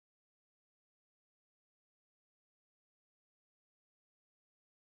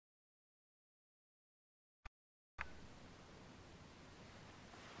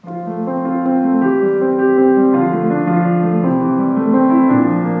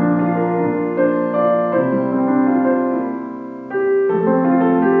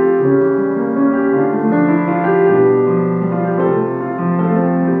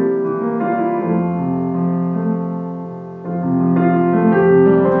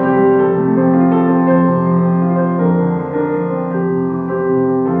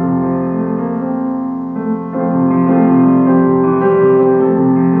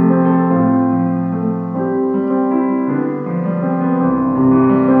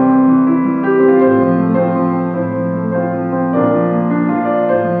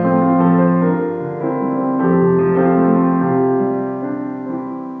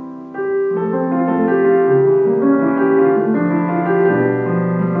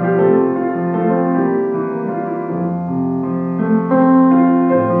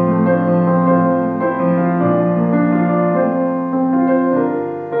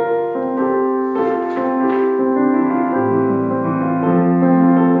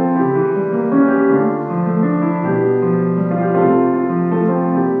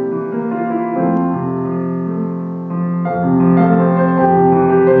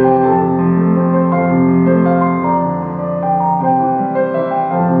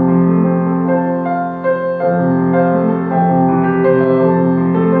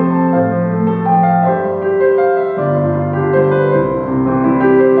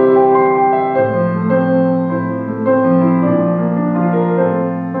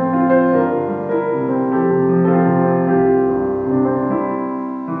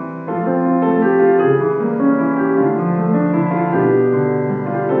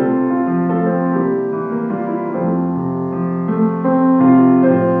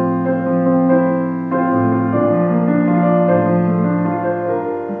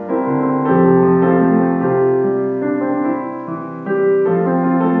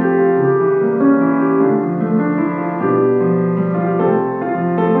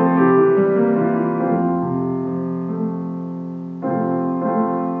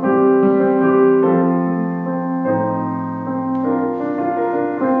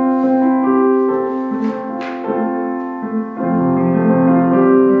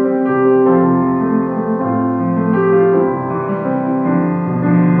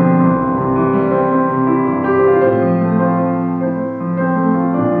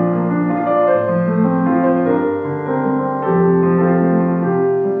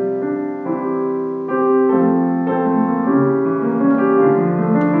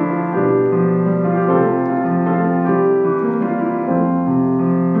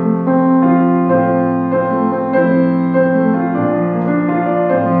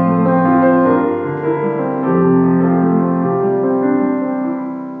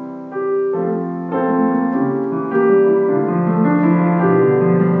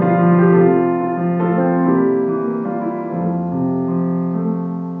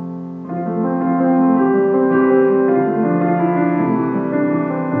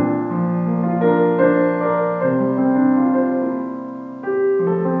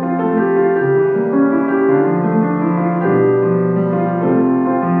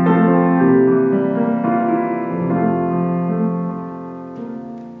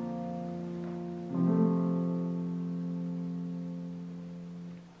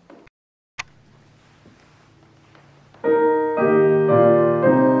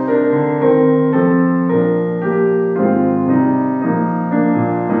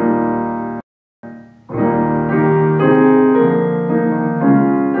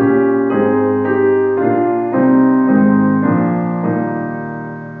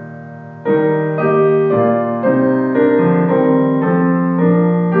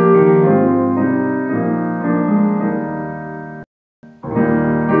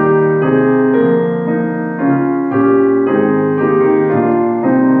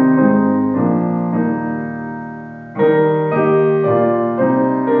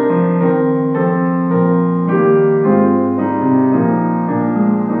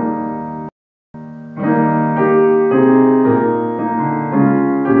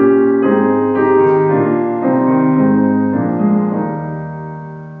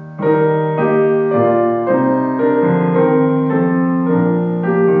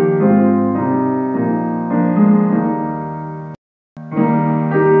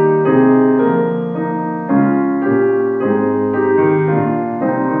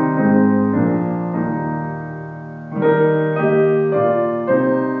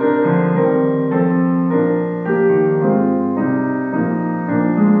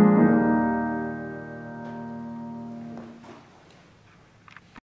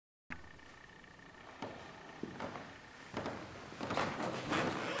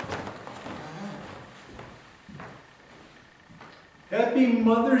Happy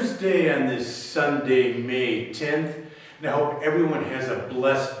Mother's Day on this Sunday, May 10th. And I hope everyone has a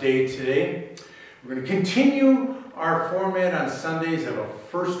blessed day today. We're going to continue our format on Sundays of a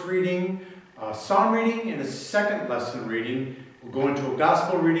first reading, a psalm reading, and a second lesson reading. We'll go into a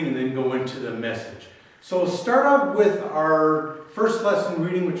gospel reading and then go into the message. So we'll start out with our first lesson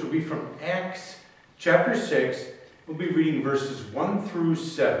reading, which will be from Acts chapter 6. We'll be reading verses 1 through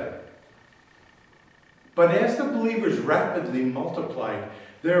 7. But as the believers rapidly multiplied,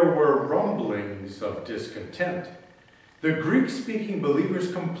 there were rumblings of discontent. The Greek-speaking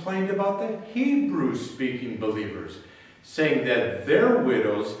believers complained about the Hebrew-speaking believers, saying that their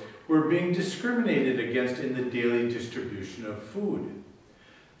widows were being discriminated against in the daily distribution of food.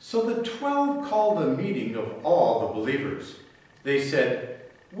 So the 12 called a meeting of all the believers. They said,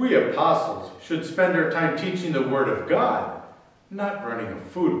 "We apostles should spend our time teaching the Word of God, not running a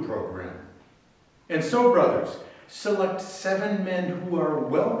food program. And so, brothers, select 7 men who are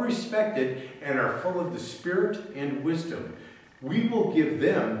well respected and are full of the Spirit and wisdom. We will give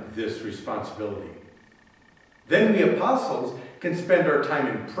them this responsibility. Then we apostles can spend our time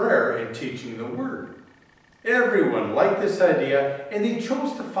in prayer and teaching the Word." Everyone liked this idea, and they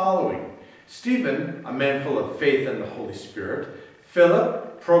chose the following: Stephen, a man full of faith and the Holy Spirit;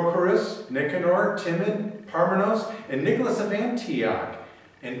 Philip, Prochorus, Nicanor, Timon, Parmenas, and Nicholas of Antioch,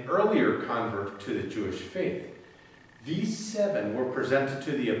 an earlier convert to the Jewish faith. These 7 were presented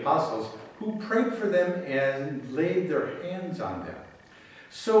to the apostles, who prayed for them and laid their hands on them.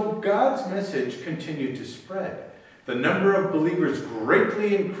 So God's message continued to spread. The number of believers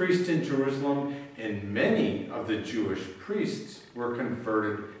greatly increased in Jerusalem, and many of the Jewish priests were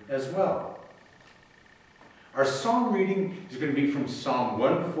converted as well. Our psalm reading is going to be from Psalm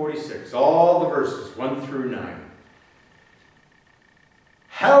 146, all the verses 1 through 9.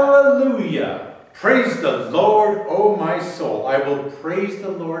 Hallelujah! Praise the Lord, O my soul. I will praise the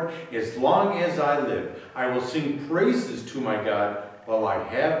Lord as long as I live. I will sing praises to my God while I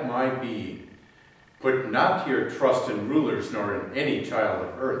have my being. Put not your trust in rulers nor in any child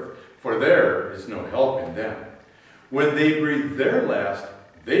of earth, for there is no help in them. When they breathe their last,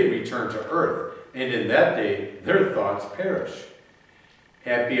 they return to earth, and in that day their thoughts perish.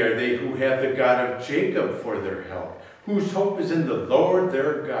 Happy are they who have the God of Jacob for their help, whose hope is in the Lord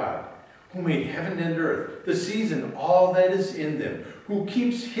their God, who made heaven and earth, the seas and all that is in them, who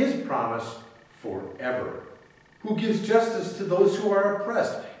keeps his promise forever, who gives justice to those who are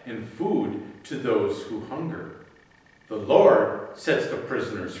oppressed and food to those who hunger. The Lord sets the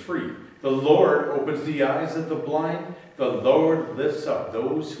prisoners free. The Lord opens the eyes of the blind. The Lord lifts up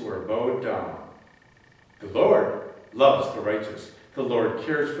those who are bowed down. The Lord loves the righteous. The Lord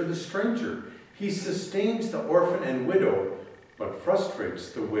cares for the stranger. He sustains the orphan and widow, but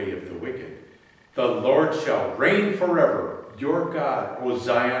frustrates the way of the wicked. The Lord shall reign forever, your God, O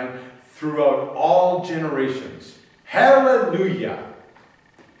Zion, throughout all generations. Hallelujah!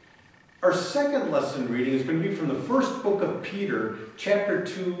 Our second lesson reading is going to be from the first book of Peter, chapter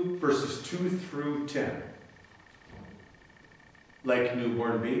 2, verses 2 through 10. Like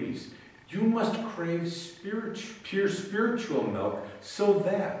newborn babies, you must crave pure spiritual milk so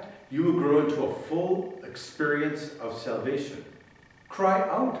that you will grow into a full experience of salvation. Cry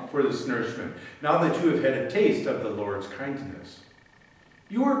out for this nourishment now that you have had a taste of the Lord's kindness.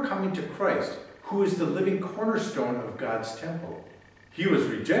 You are coming to Christ, who is the living cornerstone of God's temple. He was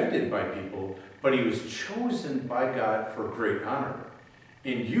rejected by people, but he was chosen by God for great honor.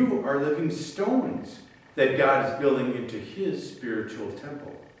 And you are living stones that God is building into his spiritual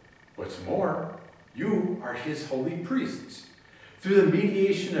temple. What's more, you are his holy priests. Through the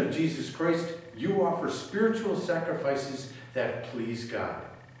mediation of Jesus Christ, you offer spiritual sacrifices that please God.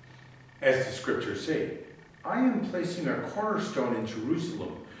 As the scriptures say, I am placing a cornerstone in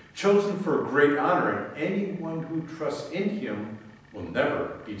Jerusalem, chosen for great honor, and anyone who trusts in him will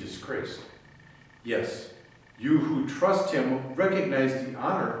never be disgraced. Yes, you who trust him recognize the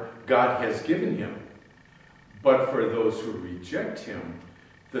honor God has given him. But for those who reject him,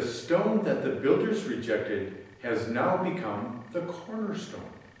 the stone that the builders rejected has now become the cornerstone.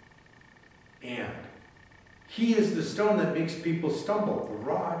 And he is the stone that makes people stumble, the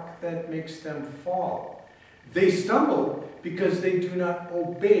rock that makes them fall. They stumble because they do not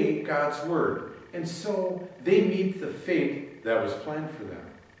obey God's word, and so they meet the fate that was planned for them.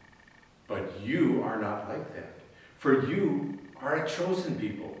 But you are not like that, for you are a chosen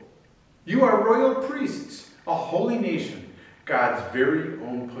people. You are royal priests, a holy nation, God's very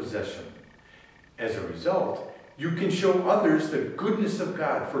own possession. As a result, you can show others the goodness of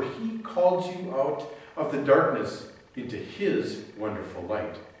God, for he called you out of the darkness into his wonderful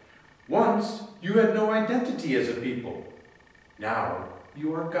light. Once, you had no identity as a people. Now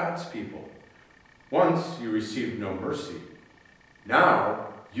you are God's people. Once you received no mercy.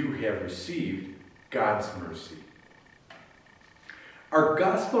 Now you have received God's mercy. Our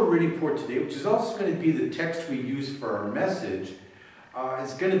gospel reading for today, which is also going to be the text we use for our message,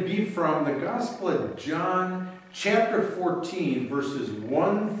 is going to be from the Gospel of John, chapter 14, verses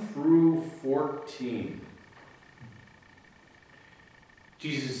 1 through 14.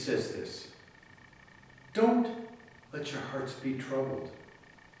 Jesus says this, "Don't let your hearts be troubled.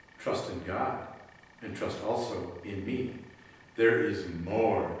 Trust in God, and trust also in me. There is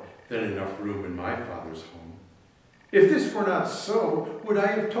more than enough room in my Father's home. If this were not so, would I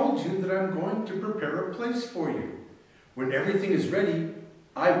have told you that I'm going to prepare a place for you? When everything is ready,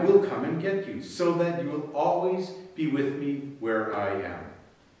 I will come and get you, so that you will always be with me where I am.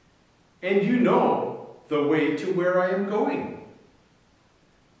 And you know the way to where I am going."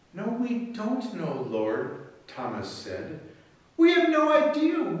 "No, we don't know, Lord," Thomas said. "We have no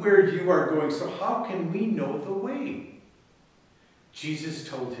idea where you are going, so how can we know the way?" Jesus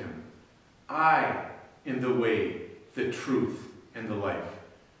told him, "I am the way, the truth, and the life.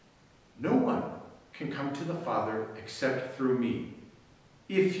 No one can come to the Father except through me.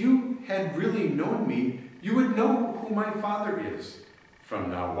 If you had really known me, you would know who my Father is. From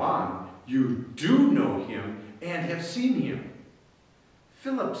now on, you do know him and have seen him."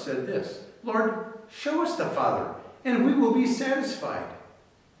 Philip said this, "Lord, show us the Father, and we will be satisfied."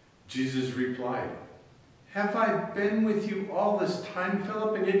 Jesus replied, "Have I been with you all this time,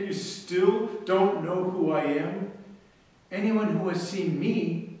 Philip, and yet you still don't know who I am? Anyone who has seen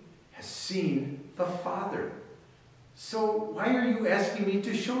me has seen the Father. So why are you asking me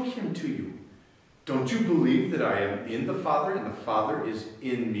to show him to you? Don't you believe that I am in the Father and the Father is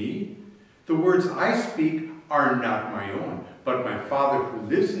in me? The words I speak are not my own, but my Father who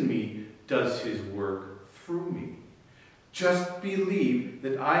lives in me does his work through me. Just believe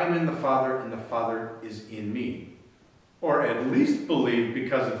that I am in the Father and the Father is in me. Or at least believe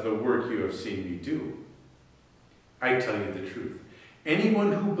because of the work you have seen me do. I tell you the truth.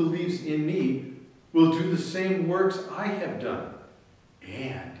 Anyone who believes in me will do the same works I have done,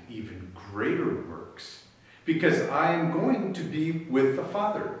 and even greater works, because I am going to be with the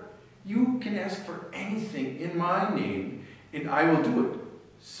Father. You can ask for anything in my name, and I will do it,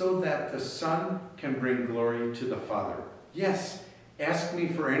 so that the Son can bring glory to the Father. Yes, ask me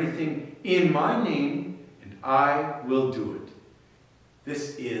for anything in my name, and I will do it."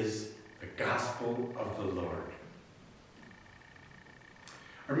 This is the gospel of the Lord.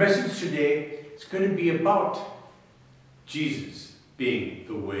 Our message today is going to be about Jesus being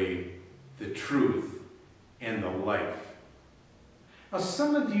the way, the truth, and the life. Now,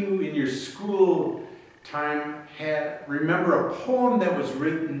 some of you in your school time remember a poem that was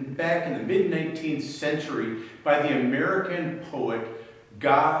written back in the mid-19th century by the American poet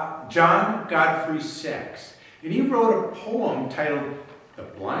John Godfrey Saxe. And he wrote a poem titled "The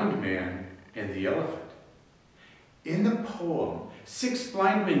Blind Man and the Elephant." In the poem, 6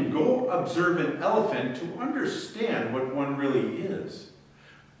 blind men go observe an elephant to understand what one really is.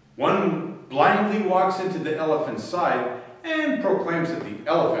 One blindly walks into the elephant's side and proclaims that the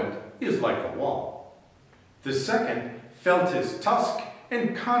elephant is like a wall. The second felt his tusk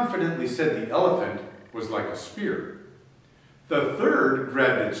and confidently said the elephant was like a spear. The third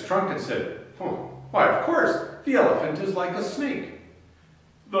grabbed its trunk and said, "Oh, why, of course, the elephant is like a snake."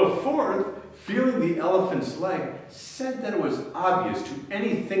 The fourth, feeling the elephant's leg, said that it was obvious to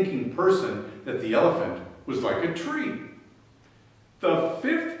any thinking person that the elephant was like a tree. The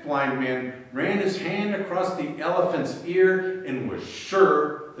fifth blind man ran his hand across the elephant's ear and was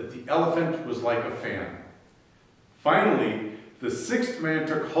sure that the elephant was like a fan. Finally, the sixth man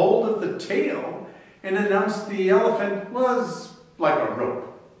took hold of the tail and announced the elephant was like a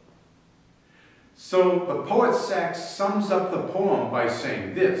rope. So the poet Saxe sums up the poem by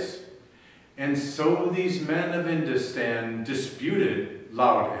saying this, "And so these men of Hindustan disputed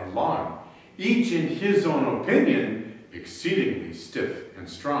loud and long, each in his own opinion exceedingly stiff and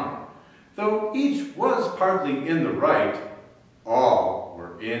strong. Though each was partly in the right, all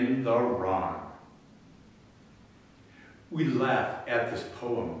were in the wrong." We laugh at this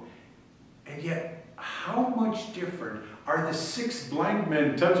poem, and yet how much different are the 6 blind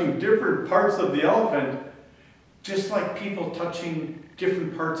men touching different parts of the elephant, just like people touching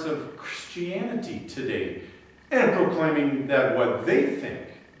different parts of Christianity today and proclaiming that what they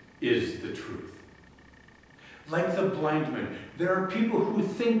think is the truth. Like the blind men, there are people who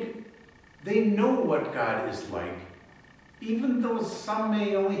think they know what God is like, even though some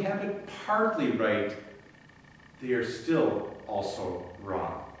may only have it partly right, they are still also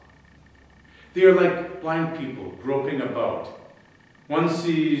wrong. They are like blind people groping about, One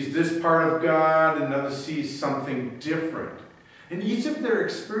sees this part of God, another sees something different. And each of their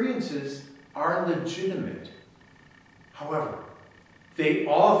experiences are legitimate. However, they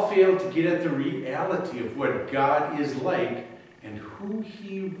all fail to get at the reality of what God is like and who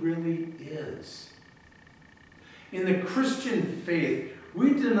He really is. In the Christian faith, we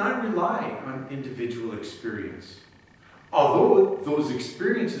do not rely on individual experience, although those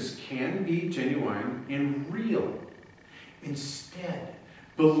experiences can be genuine and real. Instead,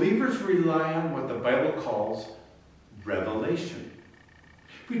 believers rely on what the Bible calls revelation.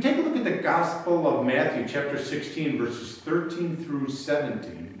 If we take a look at the Gospel of Matthew, chapter 16, verses 13 through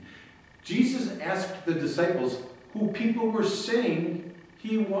 17, Jesus asked the disciples who people were saying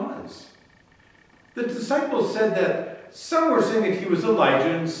He was. The disciples said that some were saying that He was Elijah,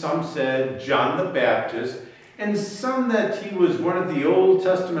 and some said John the Baptist, and some that He was one of the Old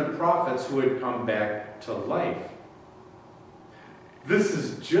Testament prophets who had come back to life. This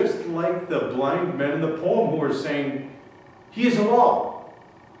is just like the blind men in the poem who were saying, He is a wall.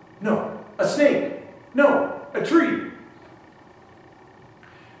 No, a snake. No, a tree.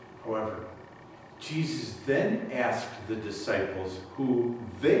 However, Jesus then asked the disciples who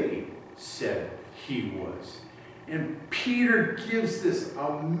they said He was. And Peter gives this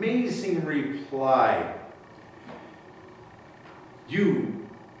amazing reply. You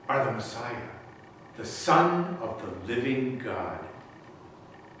are the Messiah, the Son of the living God.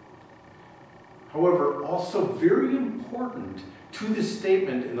 However, also very important to this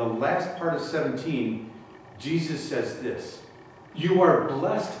statement in the last part of 17, Jesus says this, You are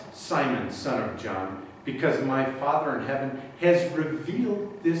blessed, Simon, son of John, because my Father in heaven has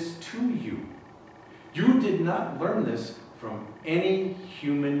revealed this to you. You did not learn this from any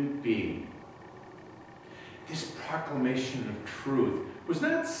human being. This proclamation of truth was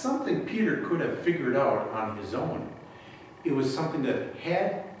not something Peter could have figured out on his own. It was something that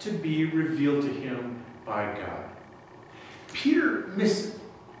had to be revealed to him by God. Peter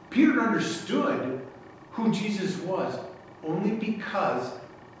understood who Jesus was only because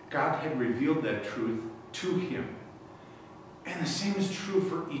God had revealed that truth to him. And the same is true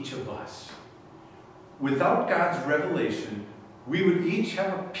for each of us. Without God's revelation, we would each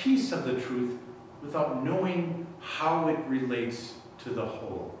have a piece of the truth without knowing how it relates to the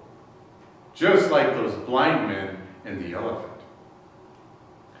whole. Just like those blind men and the elephant.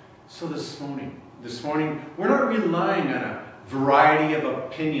 So this morning, we're not relying on a variety of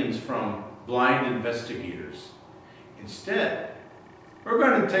opinions from blind investigators. Instead, we're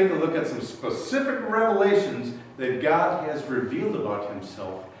going to take a look at some specific revelations that God has revealed about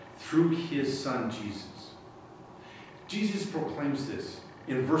Himself through His Son, Jesus. Jesus proclaims this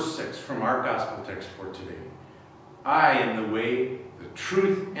in verse 6 from our gospel text for today. I am the way, the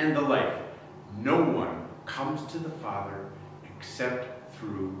truth, and the life. No one comes to the Father except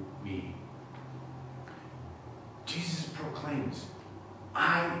through me. Jesus proclaims,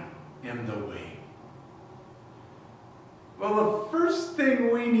 I am the way. Well, the first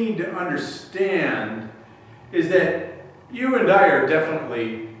thing we need to understand is that you and I are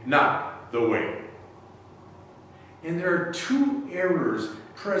definitely not the way. And there are two errors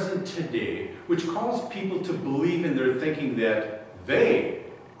present today which cause people to believe in their thinking that they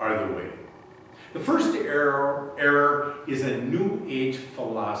are the way. The first error is a New Age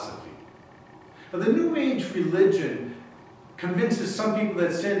philosophy. Now, the New Age religion convinces some people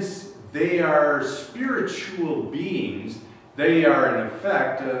that since they are spiritual beings, they are in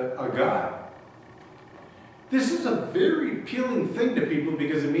effect a god. This is a very appealing thing to people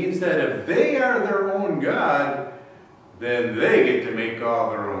because it means that if they are their own god, then they get to make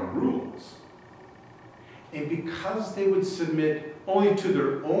all their own rules. And because they would submit only to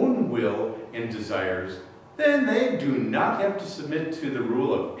their own will and desires, then they do not have to submit to the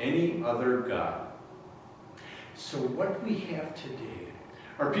rule of any other god. So what we have today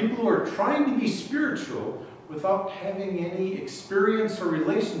are people who are trying to be spiritual without having any experience or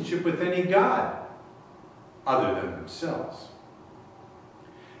relationship with any god other than themselves.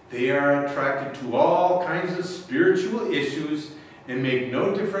 They are attracted to all kinds of spiritual issues and make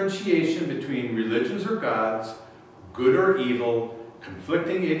no differentiation between religions or gods, good or evil,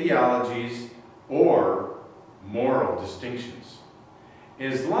 conflicting ideologies, or moral distinctions.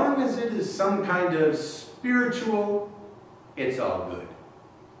 As long as it is some kind of spiritual, it's all good.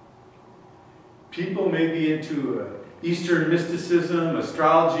 People may be into Eastern mysticism,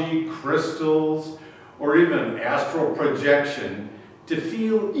 astrology, crystals, or even astral projection to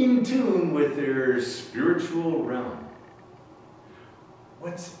feel in tune with their spiritual realm.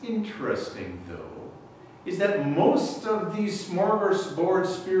 What's interesting, though, is that most of these smorgasbord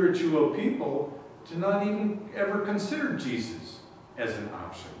spiritual people do not even ever consider Jesus as an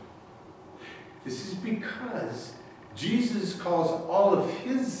option. This is because Jesus calls all of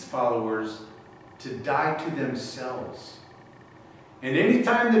his followers to die to themselves. And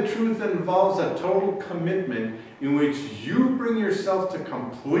anytime the truth involves a total commitment in which you bring yourself to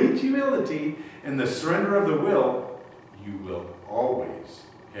complete humility and the surrender of the will, you will always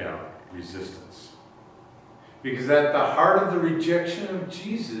have resistance. Because at the heart of the rejection of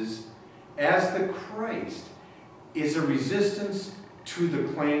Jesus as the Christ is a resistance to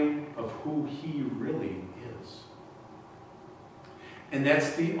the claim of who he really is. And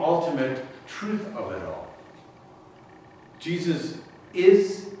that's the ultimate truth of it all. Jesus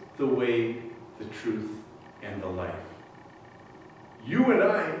is the way, the truth, and the life. You and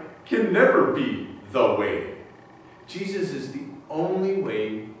I can never be the way. Jesus is the only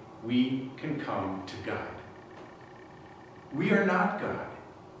way we can come to God. We are not God,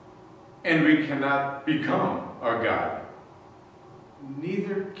 and we cannot become our God.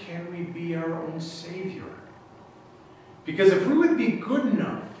 Neither can we be our own Savior. Because if we would be good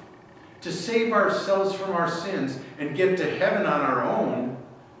enough to save ourselves from our sins and get to heaven on our own,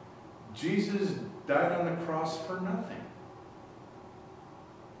 Jesus died on the cross for nothing.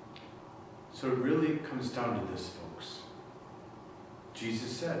 So it really comes down to this, folks. Jesus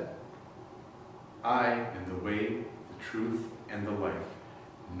said, I am the way, the truth, and the life.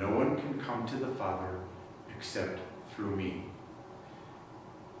 No one can come to the Father except through me.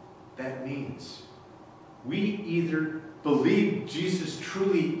 That means we either believe Jesus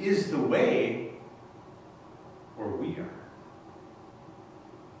truly is the way, or we are.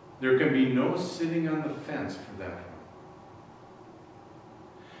 There can be no sitting on the fence for that one.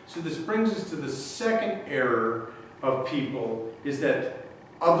 So this brings us to the second error of people, is that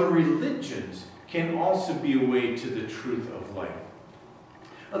other religions can also be a way to the truth of life.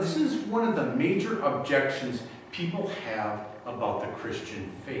 Now, this is one of the major objections people have about the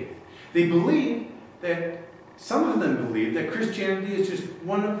Christian faith. They believe that, some of them believe that Christianity is just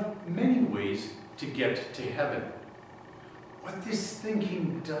one of many ways to get to heaven. What this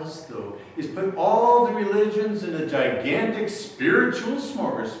thinking does, though, is put all the religions in a gigantic spiritual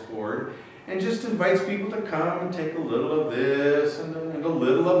smorgasbord and just invites people to come and take a little of this and a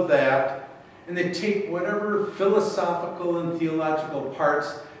little of that. And they take whatever philosophical and theological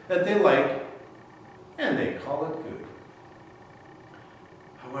parts that they like, and they call it good.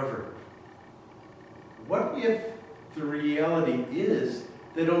 However, what if the reality is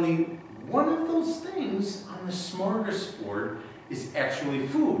that only one of those things on the smorgasbord is actually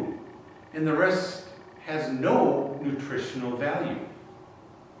food, and the rest has no nutritional value?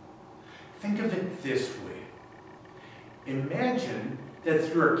 Think of it this way. Imagine that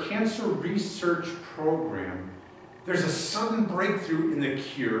through a cancer research program, there's a sudden breakthrough in the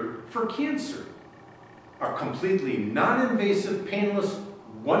cure for cancer. A completely non-invasive, painless,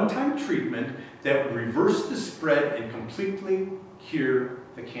 one-time treatment that would reverse the spread and completely cure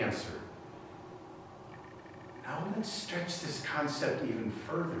the cancer. Now let's stretch this concept even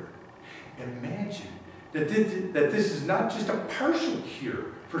further. Imagine that this is not just a partial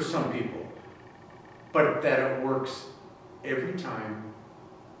cure for some people, but that it works every time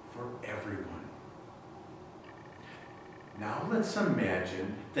for everyone. Now let's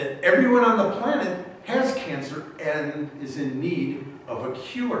imagine that everyone on the planet has cancer and is in need of a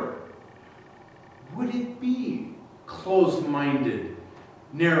cure. Would it be closed-minded,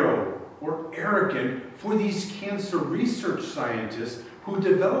 narrow, or arrogant for these cancer research scientists who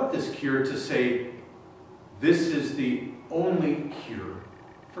developed this cure to say, this is the only cure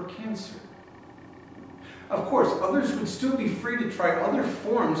for cancer? Of course, others would still be free to try other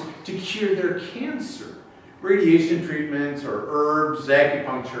forms to cure their cancer. Radiation treatments or herbs,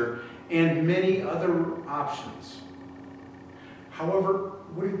 acupuncture, and many other options. However,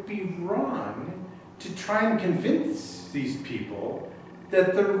 would it be wrong to try and convince these people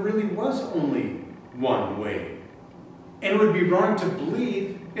that there really was only one way? And it would be wrong to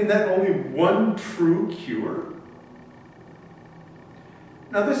believe in that only one true cure?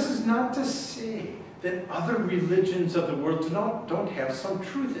 Now, this is not to say that other religions of the world don't have some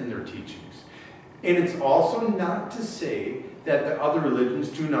truth in their teachings. And it's also not to say that the other religions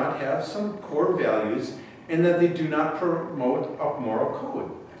do not have some core values and that they do not promote a moral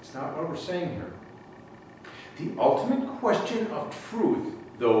code. That's not what we're saying here. The ultimate question of truth,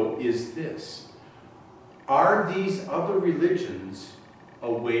 though, is this. Are these other religions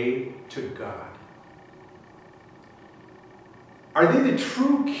a way to God? Are they the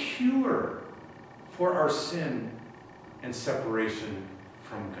true cure for our sin and separation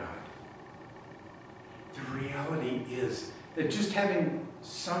from God? The reality is that just having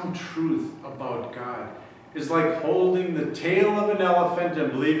some truth about God is like holding the tail of an elephant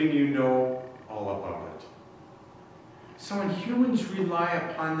and believing you know all about it. So when humans rely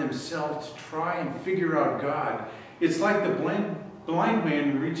upon themselves to try and figure out God, it's like the blind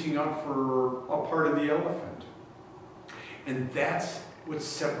man reaching out for a part of the elephant. And that's what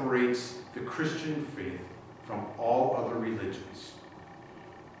separates the Christian faith from all other religions.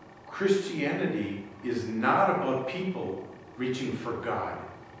 Christianity is not about people reaching for God.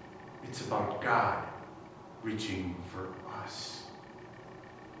 It's about God reaching for us.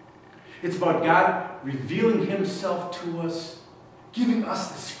 It's about God revealing himself to us, giving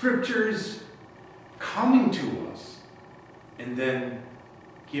us the scriptures, coming to us, and then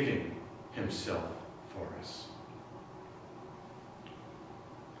giving himself for us.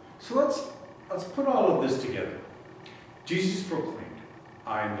 So let's put all of this together. Jesus proclaimed,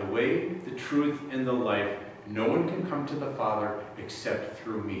 I am the way, the truth, and the life. No one can come to the Father except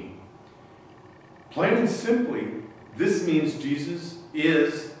through me. Plain and simply, this means Jesus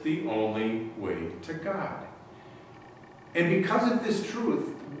is the only way to God. And because of this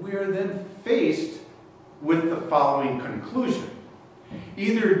truth, we are then faced with the following conclusion.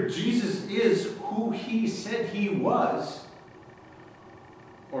 Either Jesus is who he said he was,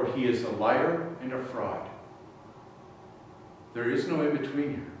 or he is a liar and a fraud. There is no in between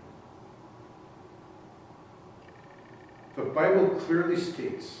here. The Bible clearly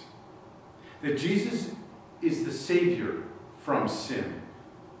states that Jesus is the Savior from sin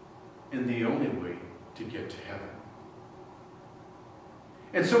and the only way to get to heaven.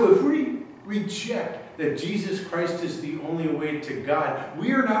 And so if we reject that Jesus Christ is the only way to God,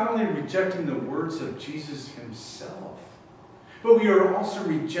 we are not only rejecting the words of Jesus himself, but we are also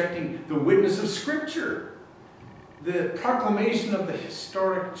rejecting the witness of Scripture, the proclamation of the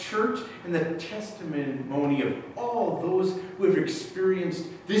historic church, and the testimony of all those who have experienced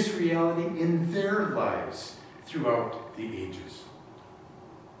this reality in their lives throughout the ages.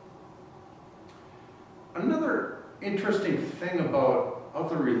 Another interesting thing about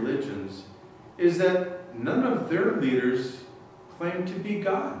other religions is that none of their leaders claim to be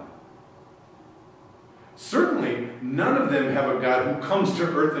God. Certainly, none of them have a God who comes to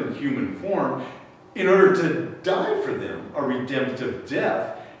earth in human form in order to die for them a redemptive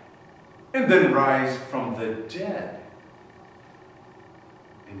death and then rise from the dead.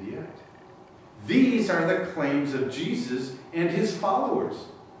 And yet, these are the claims of Jesus and his followers.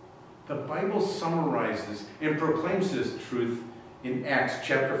 The Bible summarizes and proclaims this truth in Acts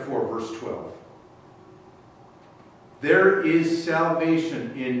chapter 4, verse 12. There is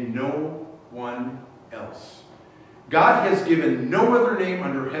salvation in no one else. God has given no other name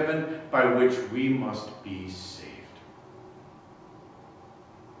under heaven by which we must be saved.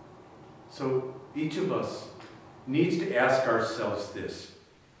 So each of us needs to ask ourselves this.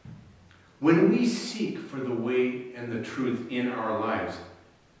 When we seek for the way and the truth in our lives,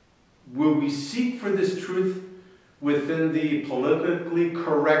 will we seek for this truth within the politically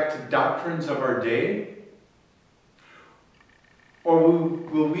correct doctrines of our day? Or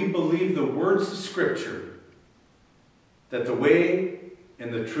will we believe the words of Scripture that the way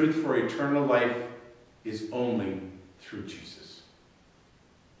and the truth for eternal life is only through Jesus?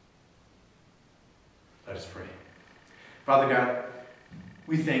 Let us pray. Father God,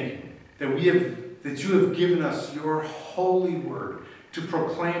 we thank you that you have given us your holy word to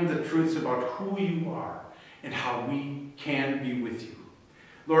proclaim the truths about who you are and how we can be with you.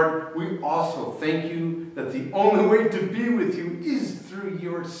 Lord, we also thank you that the only way to be with you is through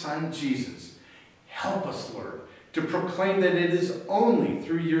your Son, Jesus. Help us, Lord, to proclaim that it is only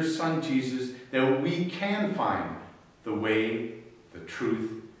through your Son, Jesus, that we can find the way, the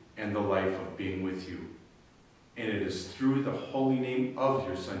truth, and the life of being with you. And it is through the holy name of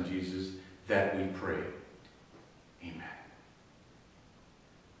your Son, Jesus, that we pray. Amen.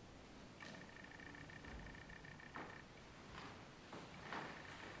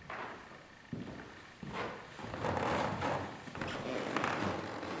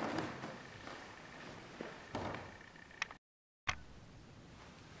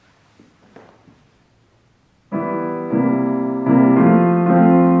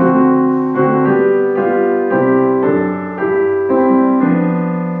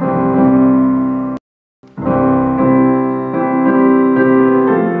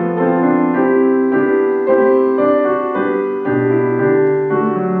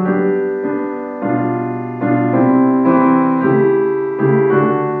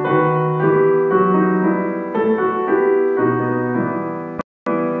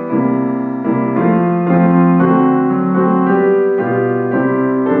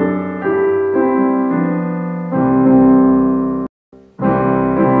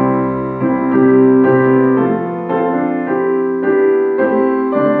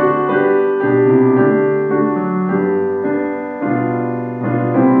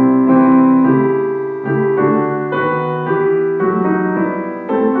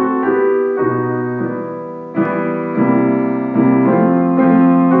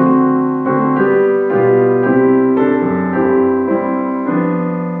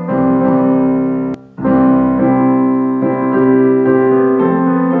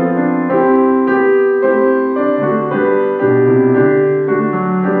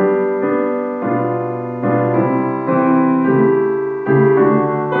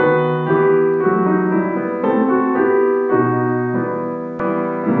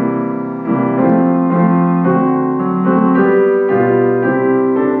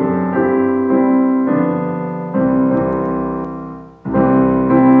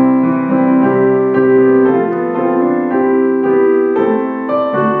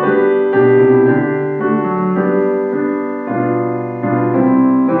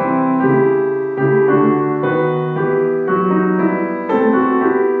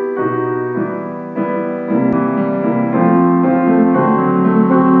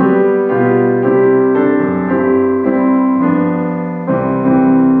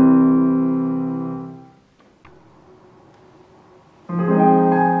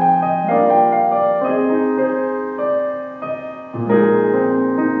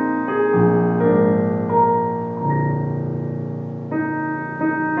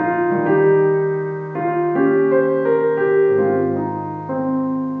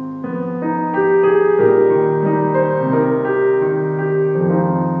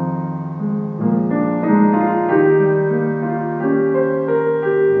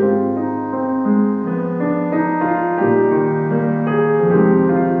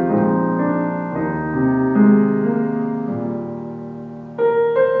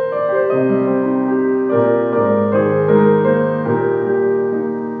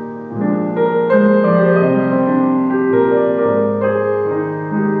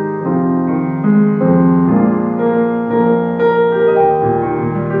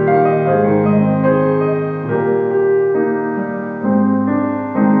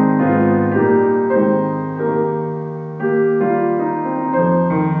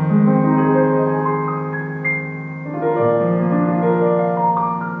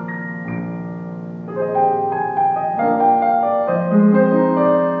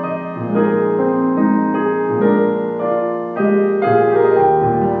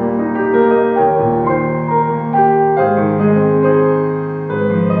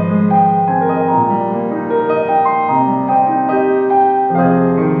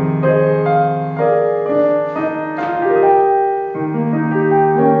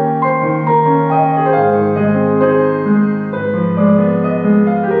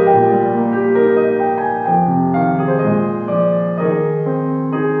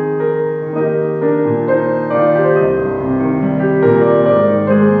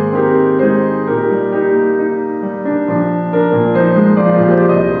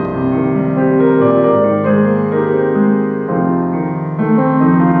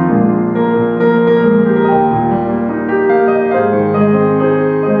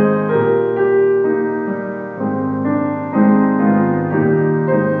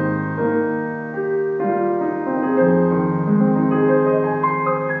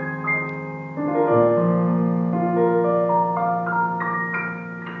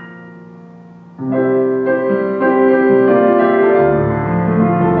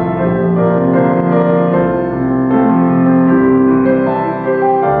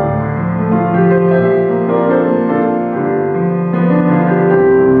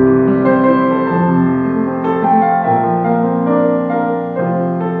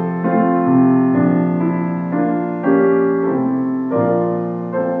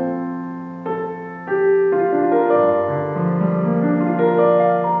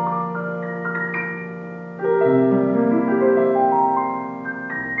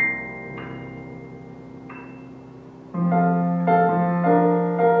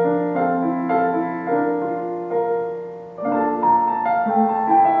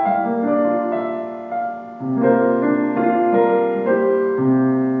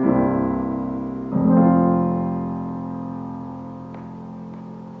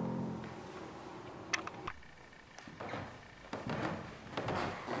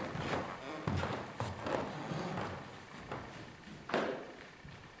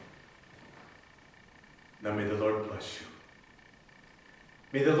 may the Lord bless you.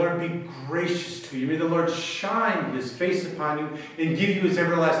 May the Lord be gracious to you. May the Lord shine his face upon you and give you his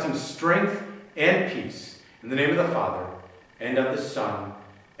everlasting strength and peace. In the name of the Father, and of the Son,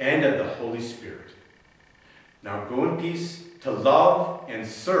 and of the Holy Spirit. Now go in peace to love and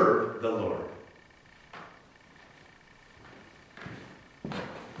serve the Lord.